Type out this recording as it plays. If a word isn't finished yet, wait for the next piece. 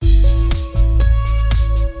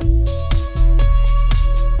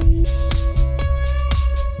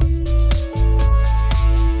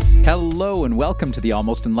Welcome to the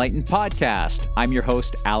Almost Enlightened podcast. I'm your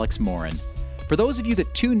host, Alex Morin. For those of you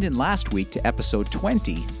that tuned in last week to episode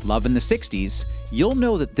 20, Love in the 60s, you'll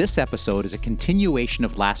know that this episode is a continuation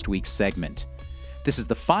of last week's segment. This is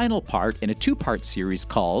the final part in a two-part series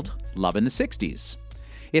called Love in the 60s.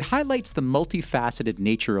 It highlights the multifaceted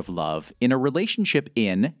nature of love in a relationship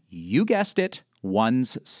in, you guessed it,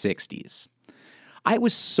 one's 60s. I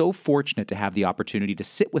was so fortunate to have the opportunity to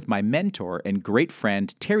sit with my mentor and great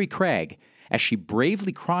friend, Terry Craig, as she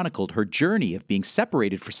bravely chronicled her journey of being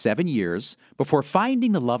separated for 7 years before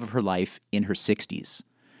finding the love of her life in her 60s.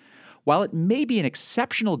 While it may be an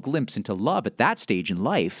exceptional glimpse into love at that stage in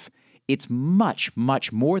life, it's much,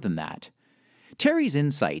 much more than that. Terry's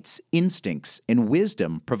insights, instincts, and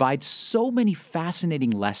wisdom provide so many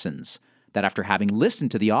fascinating lessons that after having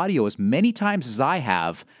listened to the audio as many times as I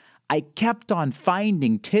have, I kept on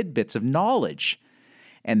finding tidbits of knowledge.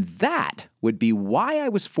 And that would be why I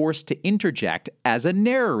was forced to interject as a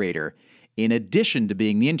narrator, in addition to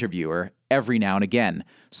being the interviewer, every now and again,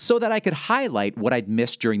 so that I could highlight what I'd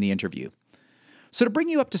missed during the interview. So to bring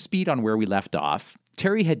you up to speed on where we left off,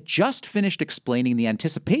 Terry had just finished explaining the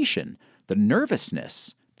anticipation, the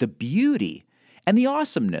nervousness, the beauty, and the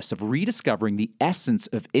awesomeness of rediscovering the essence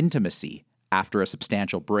of intimacy after a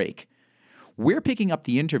substantial break. We're picking up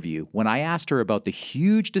the interview when I asked her about the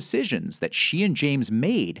huge decisions that she and James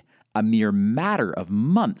made a mere matter of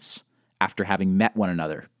months after having met one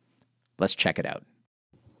another. Let's check it out.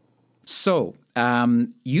 So,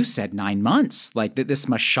 you said 9 months. Like, this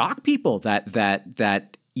must shock people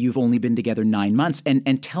that you've only been together 9 months.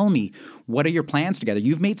 And tell me, what are your plans together?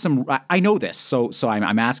 You've made some, I know this, so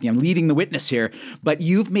I'm asking, I'm leading the witness here, but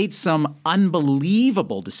you've made some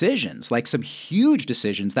unbelievable decisions, like some huge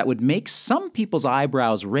decisions that would make some people's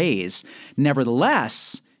eyebrows raise.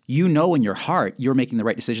 Nevertheless, you know in your heart you're making the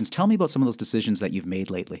right decisions. Tell me about some of those decisions that you've made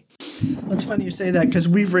lately. Well, it's funny you say that because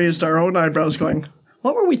we've raised our own eyebrows going,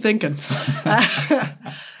 what were we thinking?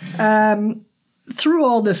 Through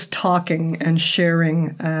all this talking and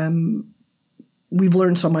sharing, we've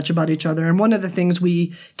learned so much about each other. And one of the things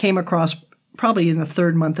we came across probably in the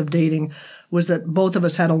third month of dating was that both of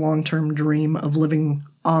us had a long-term dream of living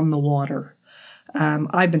on the water.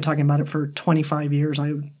 I've been talking about it for 25 years.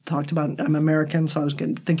 I talked about, I'm American, so I was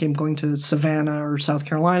thinking of going to Savannah or South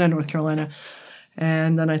Carolina, North Carolina.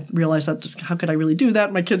 And then I realized that how could I really do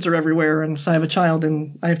that? My kids are everywhere. And so I have a child,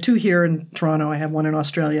 and I have two here in Toronto. I have one in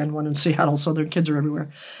Australia and one in Seattle, so their kids are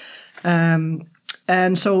everywhere.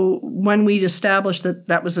 And so when we established that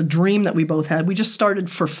that was a dream that we both had, we just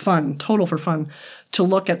started for fun, total for fun, to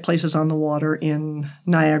look at places on the water in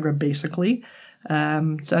Niagara, basically,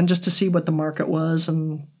 and just to see what the market was.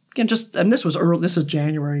 And again, and this was early, this is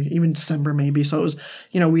January, even December maybe. So it was,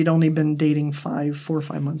 we'd only been dating 4 or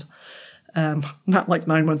 5 months. Not like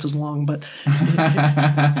 9 months is long, but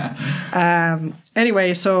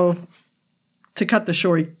anyway, so to cut the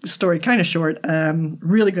story kind of short,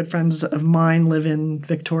 really good friends of mine live in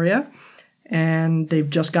Victoria, and they've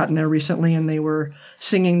just gotten there recently, and they were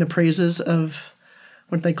singing the praises of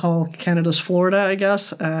what they call Canada's Florida, I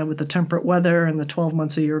guess, with the temperate weather and the 12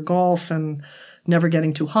 months a year golf and never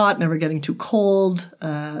getting too hot, never getting too cold.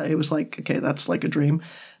 It was like, okay, that's like a dream.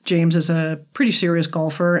 James is a pretty serious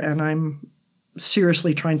golfer, and I'm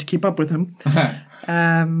seriously trying to keep up with him.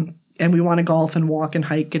 And we want to golf and walk and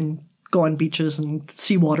hike and go on beaches and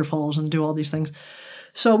see waterfalls and do all these things.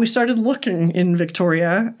 So we started looking in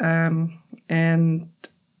Victoria, and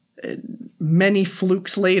many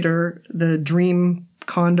flukes later, the dream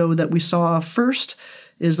condo that we saw first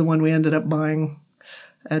is the one we ended up buying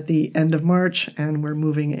at the end of March, and we're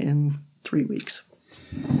moving in 3 weeks.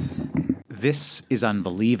 This is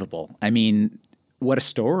unbelievable. I mean, what a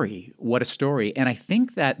story. What a story. And I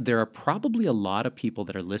think that there are probably a lot of people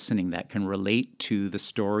that are listening that can relate to the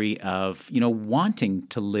story of, wanting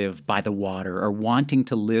to live by the water or wanting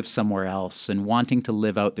to live somewhere else and wanting to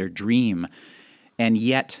live out their dream. And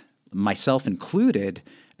yet, myself included,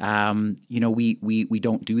 we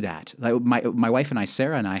don't do that. My wife and I,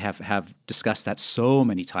 Sarah and I, have discussed that so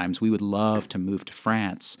many times. We would love to move to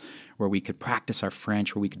France, where we could practice our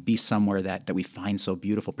French, where we could be somewhere that we find so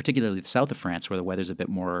beautiful, particularly the south of France, where the weather's a bit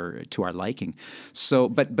more to our liking. So,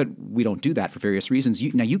 but we don't do that for various reasons.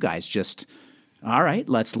 You guys just, all right,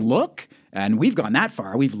 let's look. And we've gone that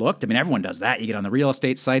far. We've looked. I mean, everyone does that. You get on the real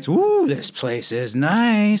estate sites. Ooh, this place is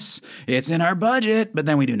nice. It's in our budget. But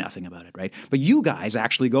then we do nothing about it, right? But you guys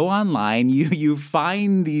actually go online. You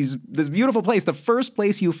find this beautiful place, the first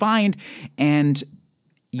place you find, and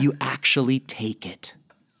you actually take it.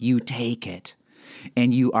 You take it.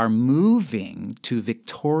 and you are moving to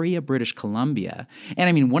Victoria, British Columbia. And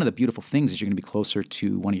I mean, one of the beautiful things is you're going to be closer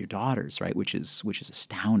to one of your daughters, right? Which is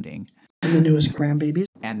astounding. And the newest grandbaby.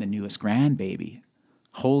 And the newest grandbaby.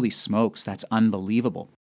 Holy smokes, that's unbelievable.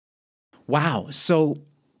 Wow. So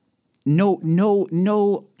no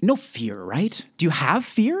fear, right? Do you have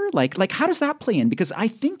fear? Like how does that play in? Because I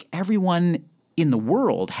think everyone in the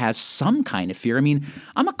world has some kind of fear. I mean,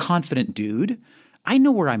 I'm a confident dude. I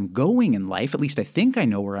know where I'm going in life. At least I think I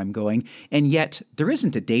know where I'm going. And yet there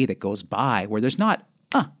isn't a day that goes by where there's not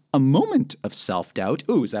a moment of self-doubt.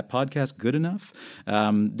 Oh, is that podcast good enough?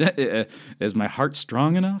 Is my heart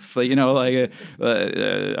strong enough? Are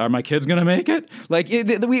my kids going to make it?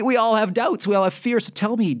 We all have doubts. We all have fear. So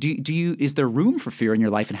tell me, is there room for fear in your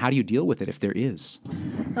life, and how do you deal with it if there is?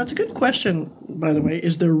 That's a good question, by the way.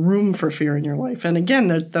 Is there room for fear in your life? And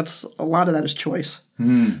again, that's a lot of that is choice.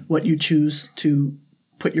 What you choose to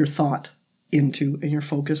put your thought into and your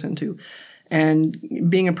focus into. And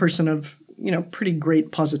being a person of pretty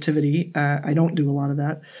great positivity. I don't do a lot of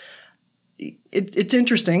that. It's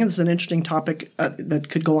interesting. It's an interesting topic that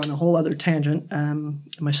could go on a whole other tangent.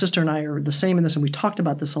 My sister and I are the same in this, and we talked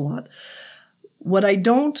about this a lot. What I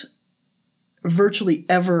don't virtually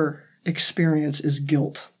ever experience is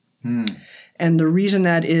guilt. And the reason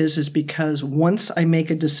that is because once I make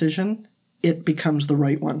a decision, it becomes the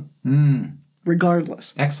right one.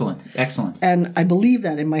 Regardless. Excellent. And I believe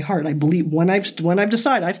that in my heart. I believe when I've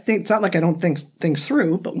decided, it's not like I don't think things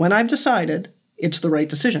through, but when I've decided, it's the right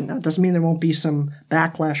decision. Now, it doesn't mean there won't be some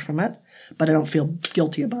backlash from it, but I don't feel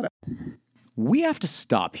guilty about it. We have to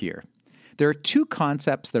stop here. There are two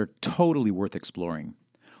concepts that are totally worth exploring.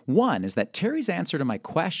 One is that Terry's answer to my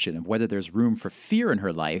question of whether there's room for fear in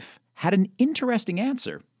her life had an interesting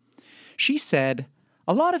answer. She said,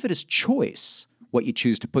 a lot of it is choice, what you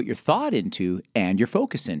choose to put your thought into and your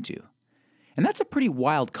focus into. And that's a pretty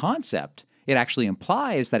wild concept. It actually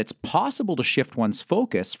implies that it's possible to shift one's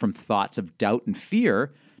focus from thoughts of doubt and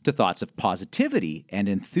fear to thoughts of positivity and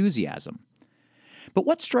enthusiasm. But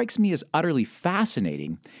what strikes me as utterly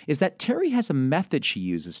fascinating is that Terry has a method she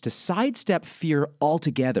uses to sidestep fear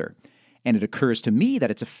altogether, and it occurs to me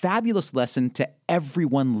that it's a fabulous lesson to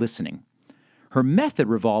everyone listening. Her method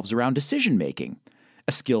revolves around decision-making,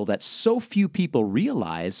 a skill that so few people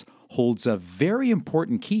realize holds a very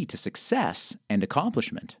important key to success and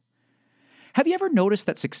accomplishment. Have you ever noticed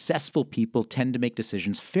that successful people tend to make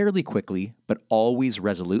decisions fairly quickly, but always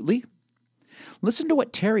resolutely? Listen to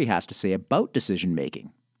what Terry has to say about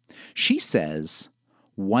decision-making. She says,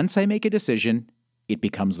 once I make a decision, it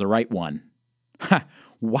becomes the right one.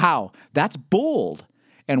 Wow, that's bold.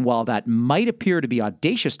 And while that might appear to be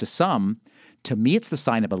audacious to some, to me it's the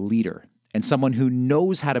sign of a leader and someone who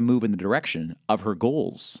knows how to move in the direction of her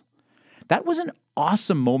goals. That was an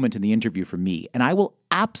awesome moment in the interview for me, and I will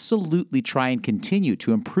absolutely try and continue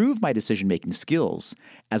to improve my decision-making skills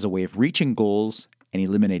as a way of reaching goals and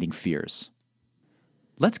eliminating fears.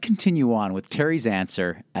 Let's continue on with Terry's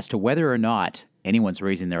answer as to whether or not anyone's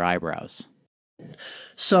raising their eyebrows.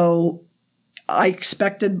 So I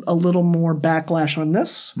expected a little more backlash on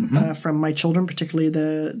this from my children, particularly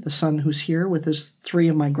the son who's here with his 3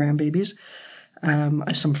 of my grandbabies. I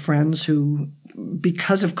have some friends who,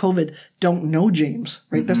 because of COVID, don't know James,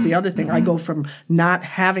 right? That's the other thing. I go from not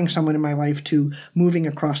having someone in my life to moving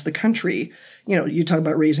across the country. You talk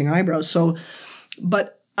about raising eyebrows. So,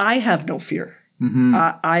 but I have no fear.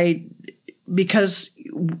 Because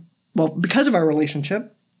of our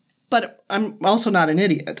relationship, but I'm also not an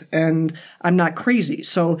idiot and I'm not crazy.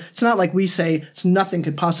 So it's not like we say nothing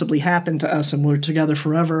could possibly happen to us and we're together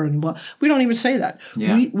forever. And we don't even say that.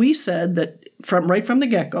 Yeah. We said that right from the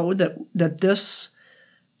get-go that this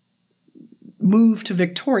move to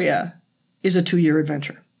Victoria is a 2-year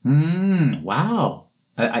adventure. Wow.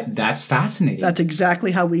 That's fascinating. That's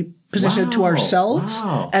exactly how we position it to ourselves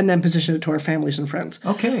and then position it to our families and friends.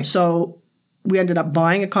 Okay. So we ended up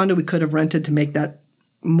buying a condo. We could have rented to make that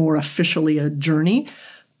more officially a journey,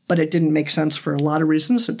 but it didn't make sense for a lot of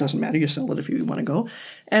reasons. It doesn't matter. You sell it if you want to go.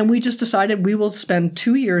 And we just decided we will spend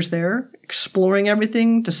 2 years there exploring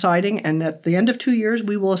everything, deciding, and at the end of 2 years,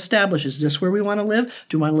 we will establish, is this where we want to live?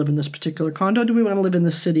 Do we want to live in this particular condo? Do we want to live in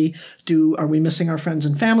this city? Are we missing our friends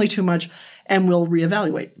and family too much? And we'll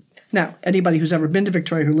reevaluate. Now, anybody who's ever been to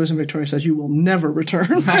Victoria, who lives in Victoria, says you will never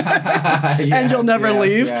return and you'll never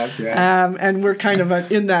leave. Yes. And we're kind of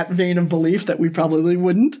in that vein of belief that we probably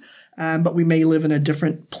wouldn't, but we may live in a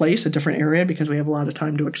different place, a different area, because we have a lot of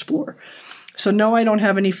time to explore. So no, I don't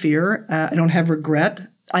have any fear. I don't have regret.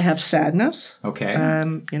 I have sadness. Okay.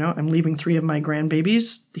 I'm leaving 3 of my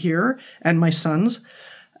grandbabies here and my sons.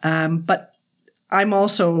 But I'm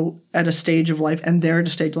also at a stage of life, and they're at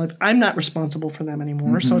a stage of life. I'm not responsible for them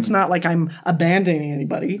anymore. So it's not like I'm abandoning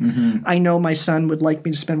anybody. I know my son would like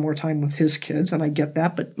me to spend more time with his kids, and I get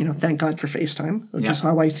that. But, thank God for FaceTime, which is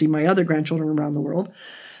how I see my other grandchildren around the world.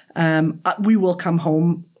 We will come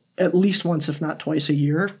home at least once, if not twice a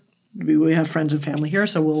year. We have friends and family here,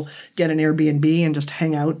 so we'll get an Airbnb and just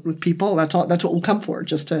hang out with people. That's all. That's what we'll come for,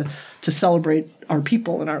 just to celebrate our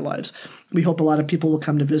people in our lives. We hope a lot of people will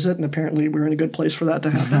come to visit, and apparently we're in a good place for that to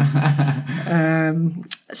happen.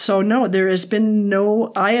 So no, there has been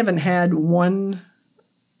I haven't had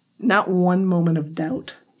not one moment of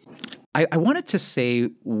doubt. I wanted to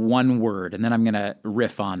say one word, and then I'm going to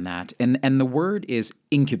riff on that. And the word is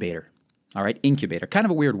incubator. All right, incubator. Kind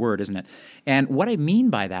of a weird word, isn't it? And what I mean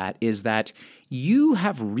by that is that you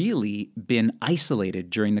have really been isolated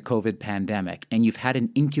during the COVID pandemic, and you've had an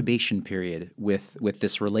incubation period with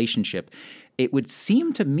this relationship. It would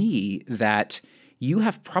seem to me that you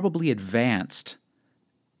have probably advanced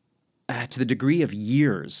to the degree of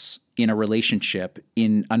years in a relationship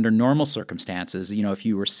under normal circumstances. If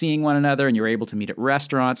you were seeing one another and you were able to meet at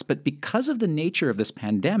restaurants, but because of the nature of this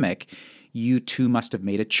pandemic, you two must have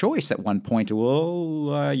made a choice at one point.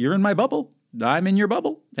 Well, you're in my bubble. I'm in your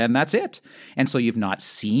bubble, and that's it. And so you've not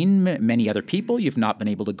seen many other people. You've not been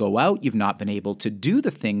able to go out. You've not been able to do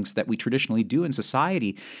the things that we traditionally do in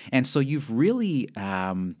society. And so you've really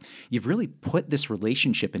put this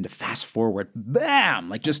relationship into fast forward, bam,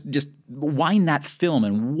 like just wind that film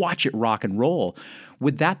and watch it rock and roll.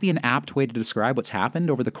 Would that be an apt way to describe what's happened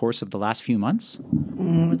over the course of the last few months?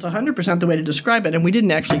 It's 100% the way to describe it. And we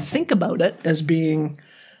didn't actually think about it as being,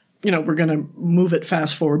 we're going to move it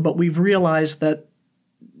fast forward, but we've realized that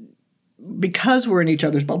because we're in each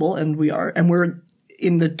other's bubble, and we're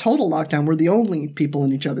in the total lockdown, we're the only people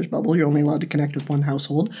in each other's bubble. You're only allowed to connect with one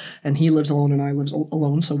household, and he lives alone and I live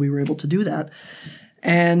alone, so we were able to do that.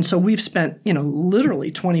 And so we've spent,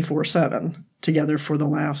 literally 24/7 together for the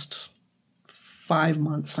last 5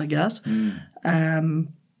 months, I guess,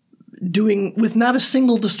 doing with not a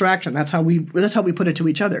single distraction. That's how we put it to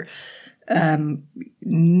each other.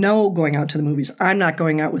 No going out to the movies. I'm not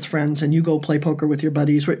going out with friends and you go play poker with your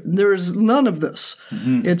buddies. There's none of this.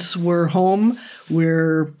 We're home,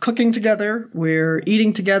 we're cooking together, we're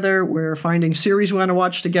eating together, we're finding series we want to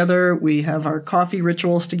watch together, we have our coffee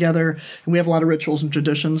rituals together, and we have a lot of rituals and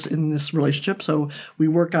traditions in this relationship, so we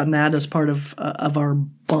work on that as part of our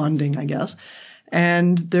bonding, I guess.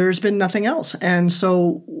 And there's been nothing else. And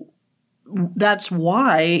so that's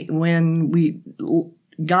why when we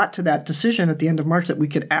got to that decision at the end of March that we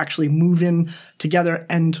could actually move in together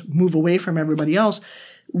and move away from everybody else,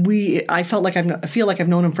 I feel like I've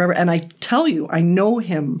known him forever. And I tell you, I know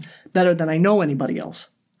him better than I know anybody else.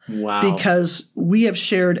 Wow. Because we have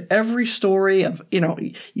shared every story of,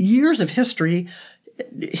 years of history.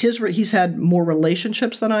 He's had more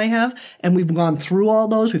relationships than I have, and we've gone through all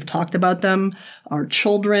those. We've talked about them, our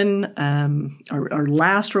children, our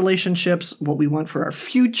last relationships, what we want for our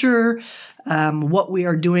future, what we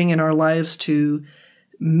are doing in our lives to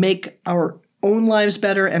make our own lives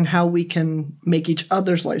better, and how we can make each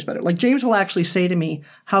other's lives better. Like James will actually say to me,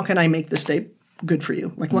 "How can I make this day good for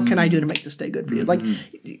you? Like, what can I do to make this day good for you?" Like,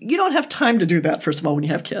 you don't have time to do that, first of all, when you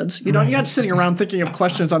have kids. You're not sitting around thinking of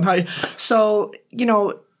questions on how you... So,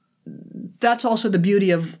 that's also the beauty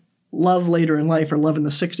of love later in life, or love in the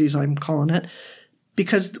 60s, I'm calling it,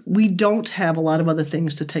 because we don't have a lot of other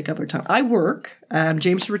things to take up our time. I work.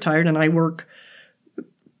 James is retired, and I work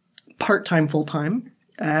part-time, full-time.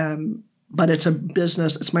 But it's a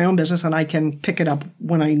business. It's my own business, and I can pick it up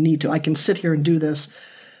when I need to. I can sit here and do this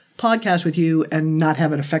podcast with you and not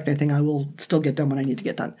have it affect anything. I will still get done what I need to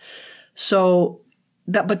get done.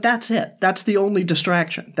 But that's it. That's the only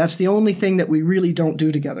distraction. That's the only thing that we really don't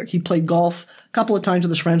do together. He played golf a couple of times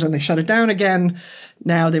with his friends and they shut it down again.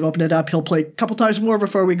 Now they've opened it up. He'll play a couple times more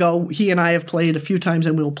before we go. He and I have played a few times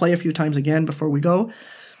and we'll play a few times again before we go.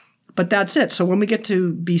 But that's it. So when we get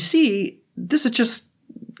to BC, this is just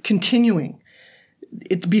continuing.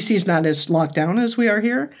 BC is not as locked down as we are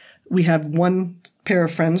here. We have one pair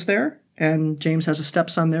of friends there, and James has a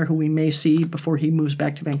stepson there who we may see before he moves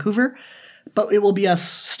back to Vancouver. But it will be us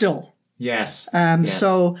still. Yes. Yes.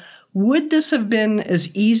 So would this have been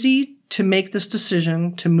as easy to make this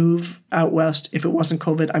decision to move out west if it wasn't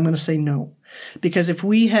COVID? I'm going to say no. Because if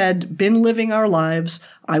we had been living our lives,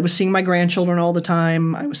 I was seeing my grandchildren all the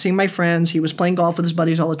time, I was seeing my friends, he was playing golf with his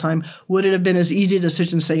buddies all the time, would it have been as easy a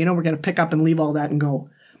decision to say, we're going to pick up and leave all that and go?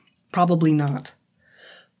 Probably not.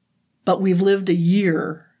 But we've lived a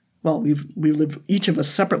year. Well, we've lived, each of us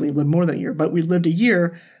separately lived more than a year, but we've lived a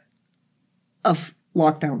year of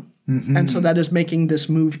lockdown. Mm-hmm. And so that is making this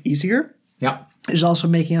move easier. Yeah. It is also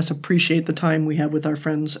making us appreciate the time we have with our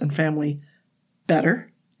friends and family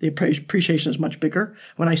better. The appreciation is much bigger.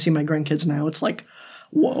 When I see my grandkids now, it's like,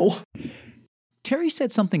 whoa. Terry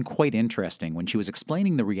said something quite interesting when she was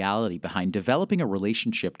explaining the reality behind developing a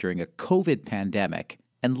relationship during a COVID pandemic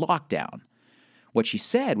and lockdown. What she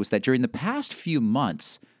said was that during the past few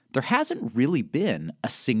months, there hasn't really been a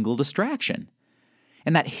single distraction.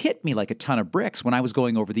 And that hit me like a ton of bricks when I was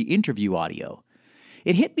going over the interview audio.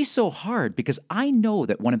 It hit me so hard because I know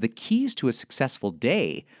that one of the keys to a successful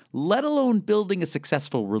day, let alone building a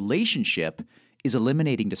successful relationship, is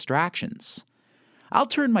eliminating distractions. I'll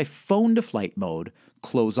turn my phone to flight mode,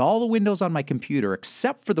 close all the windows on my computer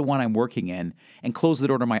except for the one I'm working in, and close the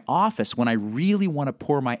door to my office when I really want to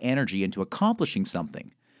pour my energy into accomplishing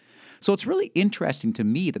something. So it's really interesting to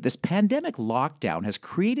me that this pandemic lockdown has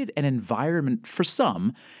created an environment for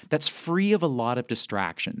some that's free of a lot of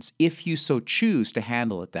distractions, if you so choose to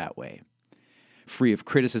handle it that way. Free of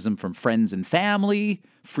criticism from friends and family,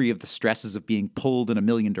 free of the stresses of being pulled in a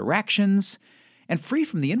million directions, and free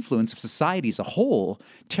from the influence of society as a whole,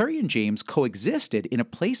 Terry and James coexisted in a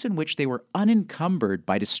place in which they were unencumbered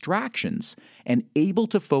by distractions and able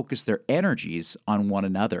to focus their energies on one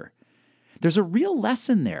another. There's a real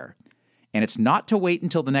lesson there. And it's not to wait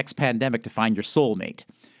until the next pandemic to find your soulmate.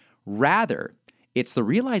 Rather, it's the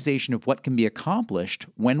realization of what can be accomplished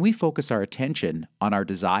when we focus our attention on our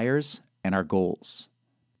desires and our goals.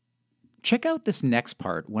 Check out this next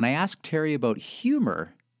part when I ask Terry about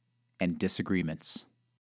humor and disagreements.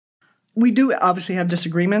 We do obviously have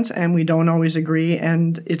disagreements, and we don't always agree.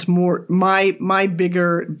 And it's more my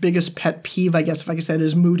biggest pet peeve, I guess, if I could say it,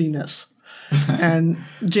 is moodiness. And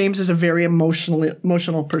James is a very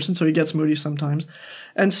emotional person, so he gets moody sometimes.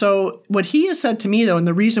 And so what he has said to me, though, and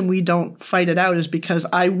the reason we don't fight it out is because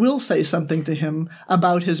I will say something to him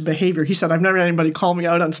about his behavior. He said, I've never had anybody call me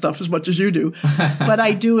out on stuff as much as you do, but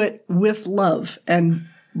I do it with love. And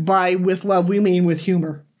by with love, we mean with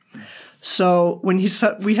humor. So when he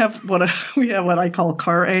said we have what I call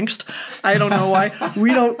car angst. I don't know why.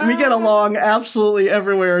 We get along absolutely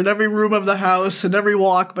everywhere, in every room of the house and every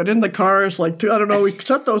walk, but in the car it's like, I don't know, we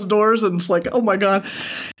shut those doors and it's like, oh my God.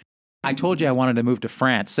 I told you I wanted to move to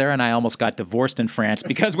France. Sarah and I almost got divorced in France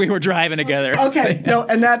because we were driving together. Okay, no,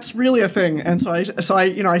 and that's really a thing. And so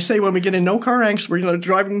I say when we get in no car angst, we're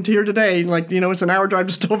driving to here today, like, it's an hour drive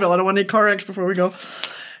to Stouffville. I don't want any car angst before we go.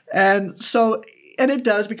 And it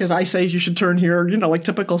does, because I say you should turn here, like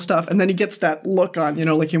typical stuff. And then he gets that look on,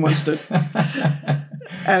 like he wants to.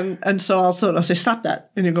 and so I'll say, stop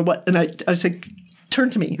that. And you go, what? And I say,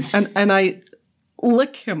 turn to me. And I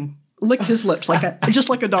lick his lips, just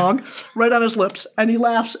like a dog, right on his lips. And he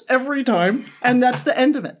laughs every time. And that's the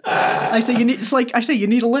end of it. I say, you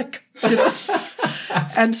need a lick.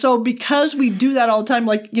 And so because we do that all the time,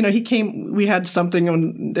 he came, we had something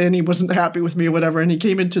and he wasn't happy with me or whatever. And he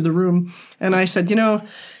came into the room and I said, it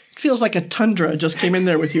feels like a tundra just came in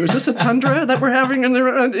there with you. Is this a tundra that we're having in there?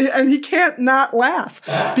 And he can't not laugh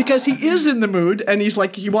because he is in the mood and he's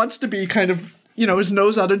like, he wants to be kind of, his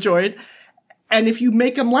nose out of joint. And if you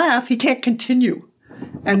make him laugh, he can't continue.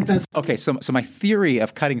 And that's okay. So my theory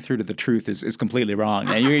of cutting through to the truth is completely wrong.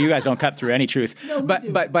 Now, you guys don't cut through any truth. No,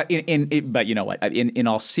 but you know what? In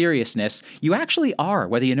all seriousness, you actually are,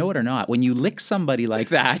 whether you know it or not. When you lick somebody like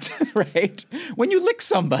that, right? When you lick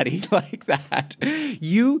somebody like that,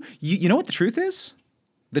 you know what the truth is?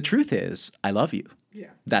 The truth is, I love you.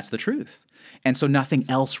 Yeah. That's the truth. And so nothing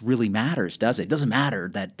else really matters, does it? It doesn't matter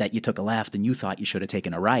that you took a left and you thought you should have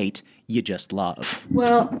taken a right. You just love.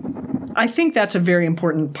 Well, I think that's a very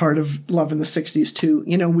important part of love in the 60s too.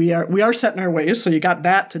 We are set in our ways, so you got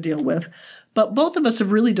that to deal with. But both of us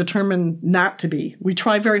have really determined not to be. We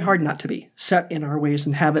try very hard not to be set in our ways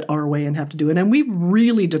and have it our way and have to do it. And we've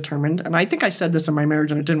really determined, and I think I said this in my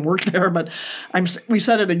marriage and it didn't work there, but we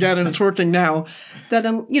said it again and it's working now, that,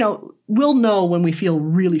 we'll know when we feel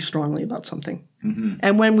really strongly about something. Mm-hmm.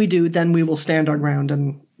 And when we do, then we will stand our ground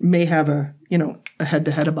and may have a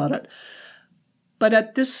head-to-head about it. But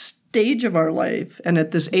at this stage of our life and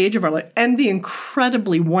at this age of our life and the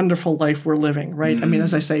incredibly wonderful life we're living, right? Mm-hmm. I mean,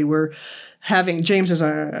 as I say, James is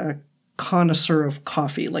a connoisseur of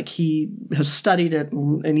coffee. Like, he has studied it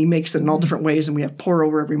and he makes it in all different ways, and we have pour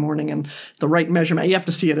over every morning and the right measurement. You have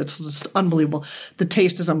to see it. It's just unbelievable. The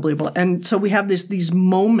taste is unbelievable. And so we have these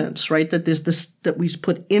moments, right, that we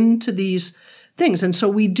put into these things. And so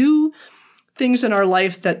we do things in our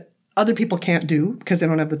life that other people can't do because they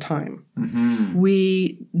don't have the time.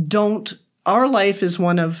 Mm-hmm. Our life is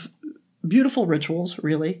one of beautiful rituals,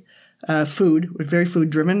 really. Food, we're very food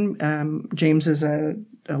driven. James is a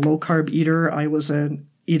low carb eater. I was a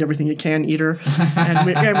eat everything you can, eater. And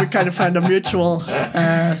we kind of found a mutual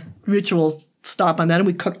stop on that. And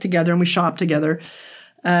we cook together and we shop together.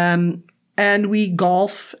 And we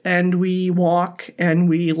golf and we walk and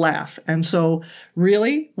we laugh. And so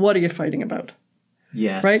really, what are you fighting about?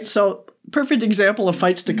 Yes. Right? So perfect example of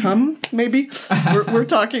fights to come, maybe. We're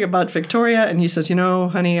talking about Victoria, and he says,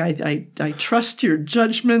 honey, I trust your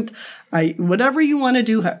judgment. Whatever you want to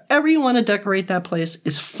do, however you want to decorate that place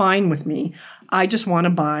is fine with me. I just want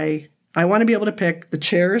to be able to pick the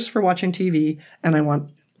chairs for watching TV, and I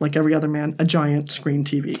want, like every other man, a giant screen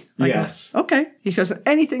TV. Yes. Okay, because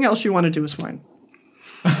anything else you want to do is fine.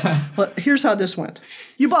 Well, here's how this went.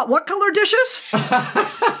 You bought what color dishes?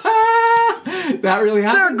 That really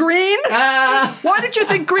happened? They're green? Why did you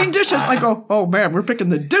think green dishes? I go, oh man, we're picking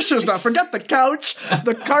the dishes now. Forget the couch,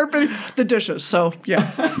 the carpet, the dishes. So,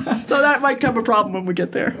 yeah. So that might come a problem when we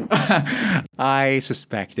get there. I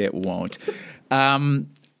suspect it won't.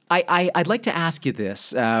 I'd like to ask you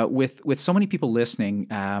this, with so many people listening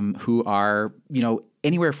who are,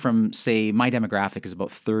 anywhere from, say, my demographic is about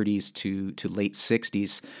 30s to late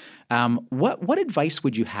 60s. What advice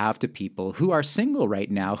would you have to people who are single right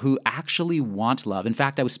now who actually want love? In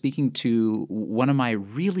fact, I was speaking to one of my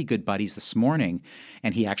really good buddies this morning,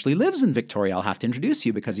 and he actually lives in Victoria. I'll have to introduce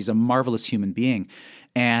you because he's a marvelous human being.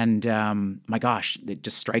 And my gosh, it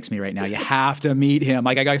just strikes me right now. You have to meet him.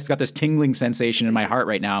 Like, I just got this tingling sensation in my heart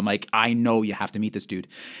right now. I'm like, I know you have to meet this dude.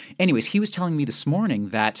 Anyways, he was telling me this morning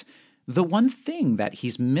that the one thing that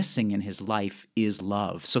he's missing in his life is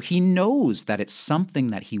love. So he knows that it's something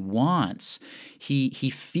that he wants. He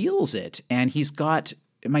feels it, and he's got,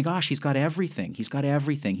 my gosh, he's got everything. He's got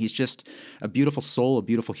everything. He's just a beautiful soul, a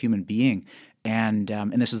beautiful human being, and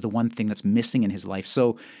this is the one thing that's missing in his life.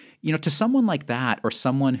 So, to someone like that, or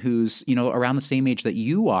someone who's, around the same age that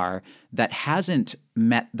you are, that hasn't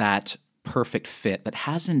met that perfect fit, that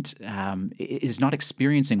is not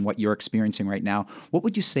experiencing what you're experiencing right now, what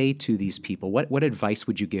would you say to these people? What advice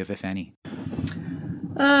would you give, if any?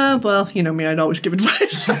 Well, you know me, I'd always give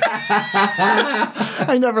advice.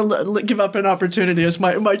 I never give up an opportunity, as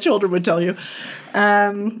my children would tell you.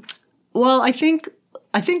 Well, I think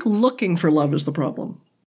looking for love is the problem.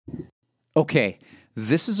 Okay,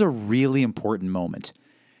 this is a really important moment.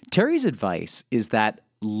 Terry's advice is that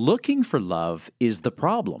looking for love is the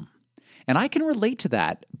problem. And I can relate to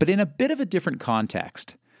that, but in a bit of a different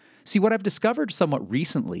context. See, what I've discovered somewhat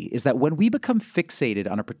recently is that when we become fixated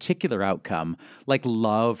on a particular outcome, like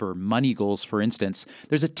love or money goals, for instance,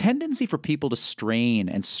 there's a tendency for people to strain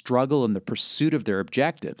and struggle in the pursuit of their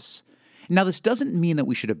objectives. Now, this doesn't mean that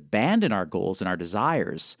we should abandon our goals and our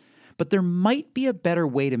desires, but there might be a better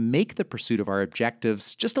way to make the pursuit of our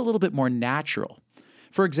objectives just a little bit more natural.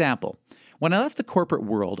 For example, when I left the corporate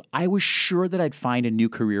world, I was sure that I'd find a new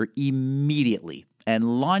career immediately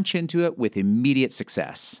and launch into it with immediate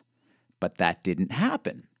success. But that didn't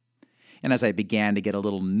happen. And as I began to get a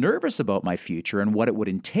little nervous about my future and what it would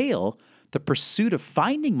entail, the pursuit of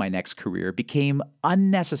finding my next career became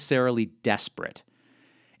unnecessarily desperate.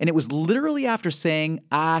 And it was literally after saying,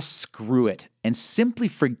 screw it, and simply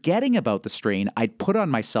forgetting about the strain I'd put on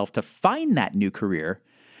myself to find that new career,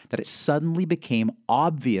 that it suddenly became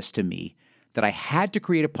obvious to me that I had to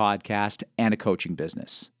create a podcast and a coaching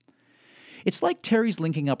business. It's like Terry's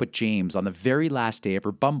linking up with James on the very last day of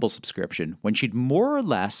her Bumble subscription, when she'd more or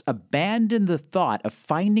less abandoned the thought of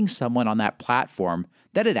finding someone on that platform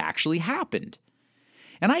that had actually happened.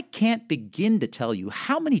 And I can't begin to tell you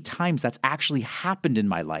how many times that's actually happened in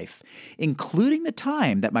my life, including the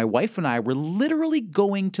time that my wife and I were literally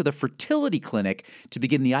going to the fertility clinic to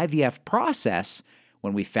begin the IVF process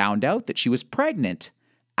when we found out that she was pregnant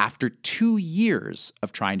after 2 years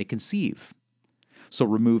of trying to conceive. So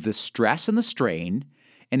remove the stress and the strain,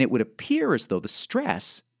 and it would appear as though the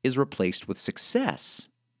stress is replaced with success.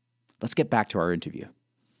 Let's get back to our interview.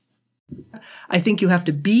 I think you have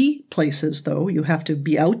to be places, though. You have to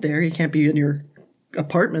be out there. You can't be in your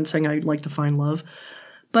apartment saying, I'd like to find love.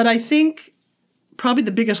 But I think probably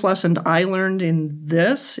the biggest lesson I learned in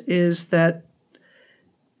this is that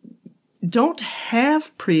don't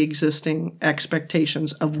have pre-existing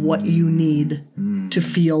expectations of what you need to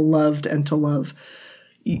feel loved and to love.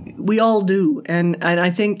 We all do. And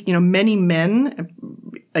I think, many men,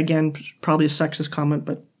 again, probably a sexist comment,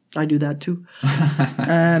 but I do that too,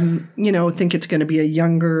 think it's going to be a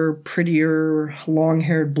younger, prettier,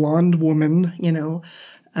 long-haired blonde woman,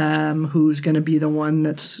 who's going to be the one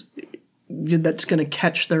that's going to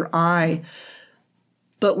catch their eye.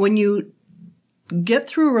 But when you get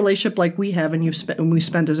through a relationship like we have, and we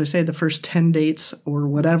spent, as I say, the first 10 dates or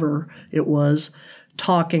whatever it was,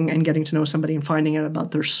 talking and getting to know somebody and finding out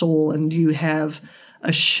about their soul, and you have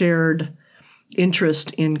a shared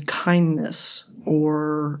interest in kindness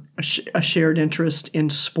or a shared interest in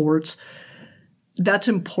sports. That's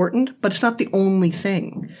important, but it's not the only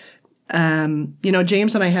thing.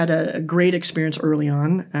 James and I had a great experience early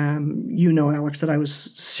on. Alex, that I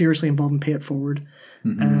was seriously involved in Pay It Forward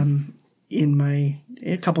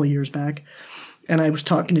a couple of years back. And I was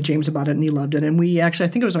talking to James about it, and he loved it. And we actually, I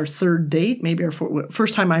think it was our third date, maybe our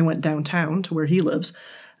first time I went downtown to where he lived,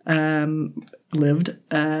 and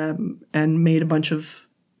made a bunch of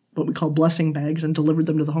what we call blessing bags and delivered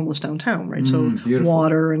them to the homeless downtown, right? So beautiful.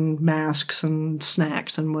 Water and masks and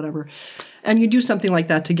snacks and whatever. And you do something like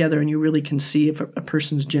that together, and you really can see if a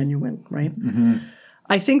person's genuine, right? Mm-hmm.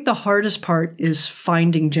 I think the hardest part is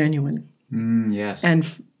finding genuine. Yes.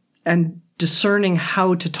 And discerning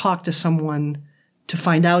how to talk to someone to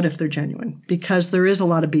find out if they're genuine, because there is a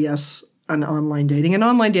lot of BS on online dating, and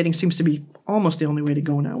online dating seems to be almost the only way to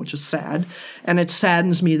go now, which is sad. And it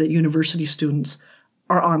saddens me that university students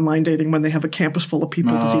are online dating when they have a campus full of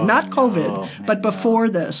people to see. Not COVID, but before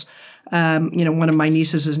this. One of my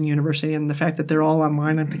nieces is in university, and the fact that they're all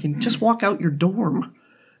online, I'm thinking, just walk out your dorm.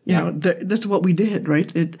 This is what we did,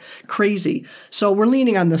 right? Crazy. So we're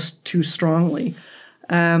leaning on this too strongly.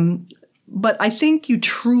 But I think you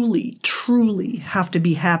truly, truly have to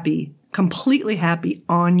be happy, completely happy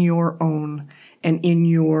on your own and in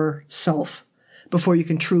yourself before you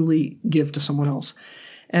can truly give to someone else.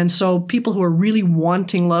 And so people who are really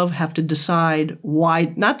wanting love have to decide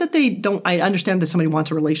why. Not that they don't, I understand that somebody wants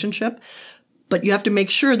a relationship, but you have to make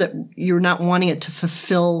sure that you're not wanting it to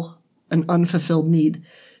fulfill an unfulfilled need,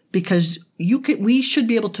 because we should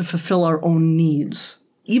be able to fulfill our own needs,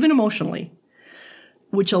 even emotionally,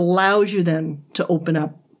 which allows you then to open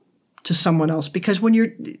up to someone else. Because when you're,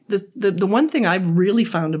 the one thing I've really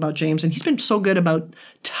found about James, and he's been so good about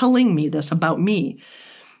telling me this about me,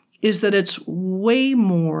 is that it's way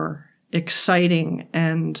more exciting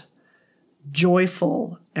and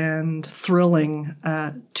joyful and thrilling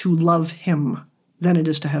to love him than it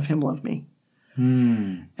is to have him love me.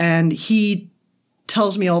 And he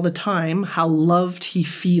tells me all the time how loved he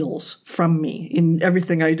feels from me in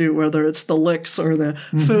everything I do, whether it's the licks or the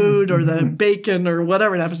food or the bacon or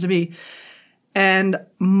whatever it happens to be. And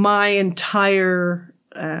my entire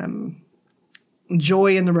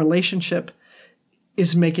joy in the relationship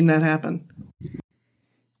is making that happen.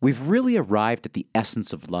 We've really arrived at the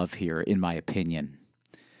essence of love here, in my opinion.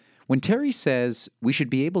 When Terry says we should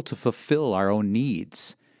be able to fulfill our own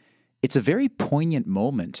needs, it's a very poignant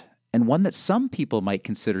moment, and one that some people might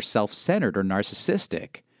consider self-centered or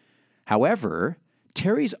narcissistic. However,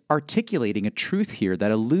 Terry's articulating a truth here that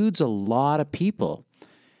eludes a lot of people.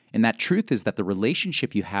 And that truth is that the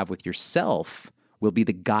relationship you have with yourself will be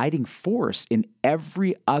the guiding force in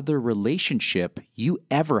every other relationship you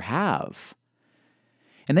ever have.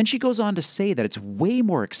 And then she goes on to say that it's way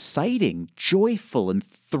more exciting, joyful, and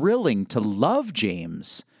thrilling to love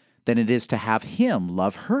James than it is to have him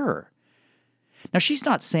love her. Now, she's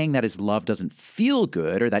not saying that his love doesn't feel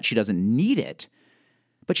good or that she doesn't need it,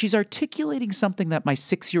 but she's articulating something that my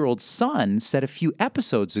 6-year-old son said a few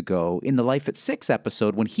episodes ago in the Life at 6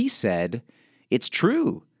 episode when he said, "It's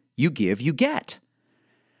true, you give, you get."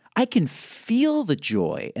 I can feel the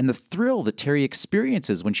joy and the thrill that Terry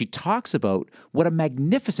experiences when she talks about what a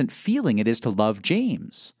magnificent feeling it is to love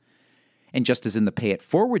James. And just as in the Pay It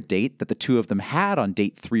Forward date that the two of them had on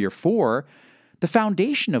date 3 or 4, the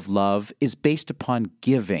foundation of love is based upon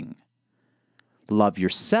giving. Love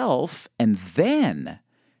yourself, and then,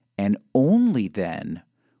 and only then,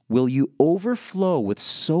 will you overflow with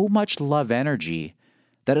so much love energy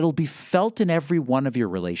that it'll be felt in every one of your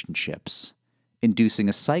relationships, inducing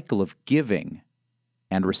a cycle of giving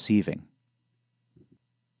and receiving.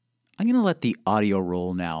 I'm going to let the audio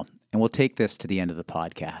roll now, and we'll take this to the end of the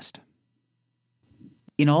podcast.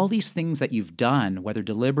 In all these things that you've done, whether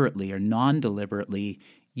deliberately or non-deliberately,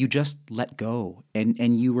 you just let go,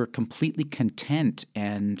 and you were completely content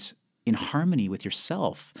and in harmony with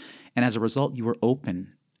yourself. And as a result, you were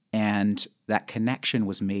open, and that connection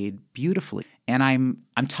was made beautifully. And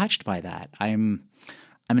I'm touched by that. I'm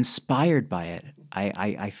inspired by it.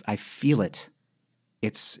 I feel it.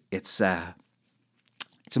 It's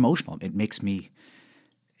emotional. It makes me.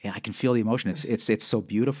 I can feel the emotion. It's so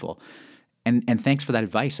beautiful. And thanks for that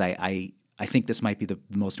advice. I think this might be the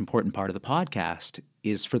most important part of the podcast,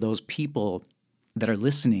 is for those people that are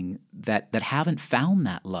listening that haven't found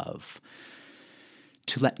that love,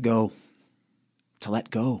 to let go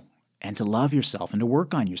and to love yourself and to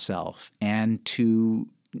work on yourself and to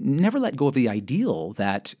never let go of the ideal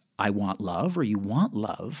that I want love or you want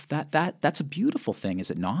love. That's a beautiful thing, is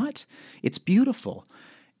it not? It's beautiful.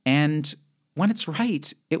 And when it's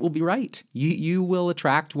right, it will be right. You will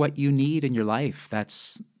attract what you need in your life.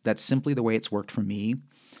 That's simply the way it's worked for me.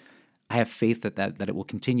 I have faith that it will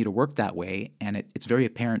continue to work that way, and it's very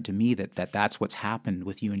apparent to me that that's what's happened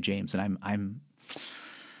with you and James. And I'm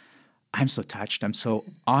so touched. I'm so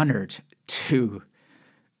honored to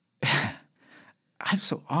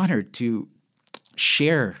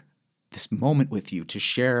share this moment with you, to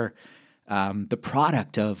share the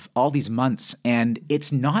product of all these months. And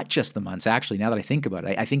it's not just the months, actually, now that I think about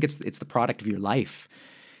it. I think it's the product of your life.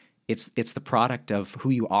 It's the product of who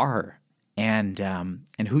you are. And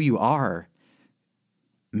who you are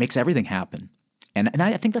makes everything happen. And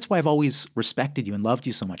I think that's why I've always respected you and loved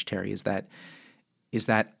you so much, Terry, is that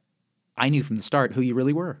I knew from the start who you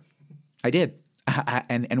really were. I did.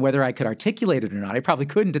 And whether I could articulate it or not, I probably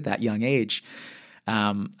couldn't at that young age.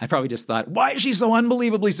 I probably just thought, why is she so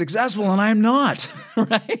unbelievably successful and I'm not,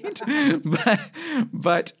 right?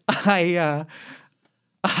 But I've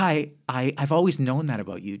always known that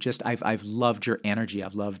about you. Just I've loved your energy.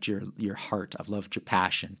 I've loved your heart. I've loved your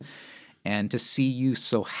passion. And to see you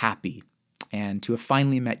so happy, and to have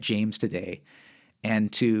finally met James today,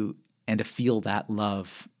 and to feel that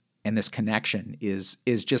love and this connection is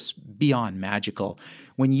just beyond magical.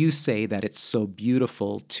 When you say that it's so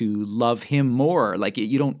beautiful to love him more, like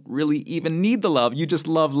you don't really even need the love, you just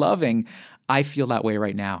love loving. I feel that way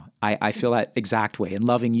right now. I feel that exact way. And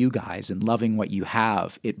loving you guys and loving what you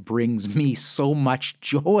have, it brings me so much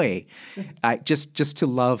joy. Just to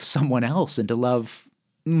love someone else and to love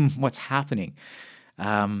what's happening.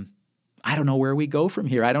 I don't know where we go from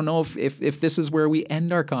here. I don't know if this is where we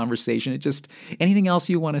end our conversation. It just, anything else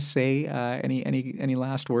you want to say? Any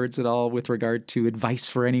last words at all with regard to advice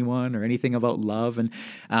for anyone or anything about love? And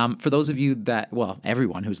for those of you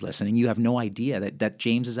everyone who's listening, you have no idea that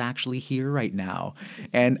James is actually here right now.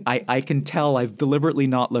 And I can tell I've deliberately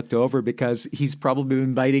not looked over because he's probably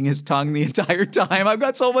been biting his tongue the entire time. I've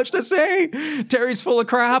got so much to say. Terry's full of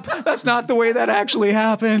crap. That's not the way that actually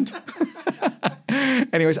happened.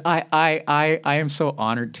 Anyways, I am so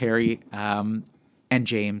honored, Terry, and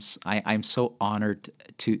James. I'm so honored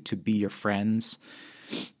to be your friends,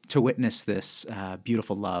 to witness this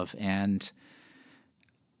beautiful love, and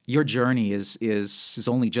your journey is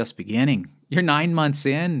only just beginning. You're 9 months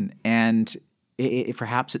in, and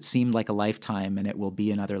perhaps it seemed like a lifetime, and it will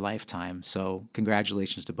be another lifetime. So,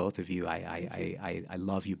 congratulations to both of you. I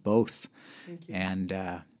love you both. Thank you.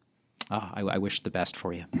 And I wish the best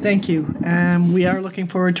for you. Thank you. We are looking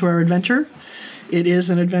forward to our adventure. It is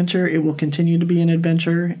an adventure. It will continue to be an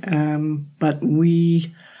adventure. But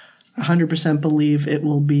we 100% believe it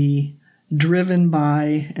will be driven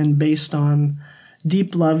by and based on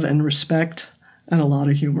deep love and respect and a lot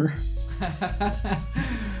of humor.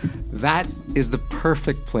 That is the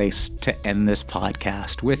perfect place to end this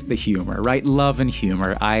podcast, with the humor, right? Love and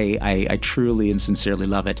humor. I truly and sincerely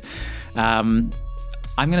love it.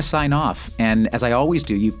 I'm going to sign off. And as I always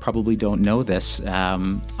do, you probably don't know this,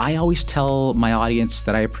 I always tell my audience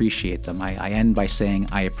that I appreciate them. I end by saying,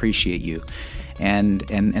 I appreciate you. And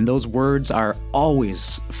those words are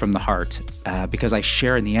always from the heart because I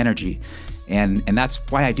share in the energy. And that's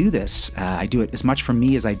why I do this. I do it as much for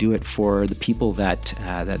me as I do it for the people that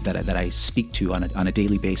I speak to on a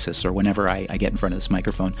daily basis or whenever I get in front of this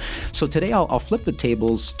microphone. So today I'll flip the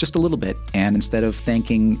tables just a little bit, and instead of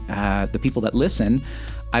thanking the people that listen,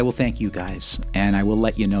 I will thank you guys, and I will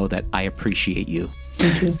let you know that I appreciate you.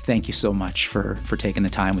 Thank you. Thank you so much for taking the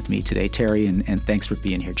time with me today, Terry, and thanks for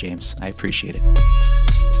being here, James. I appreciate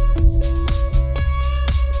it.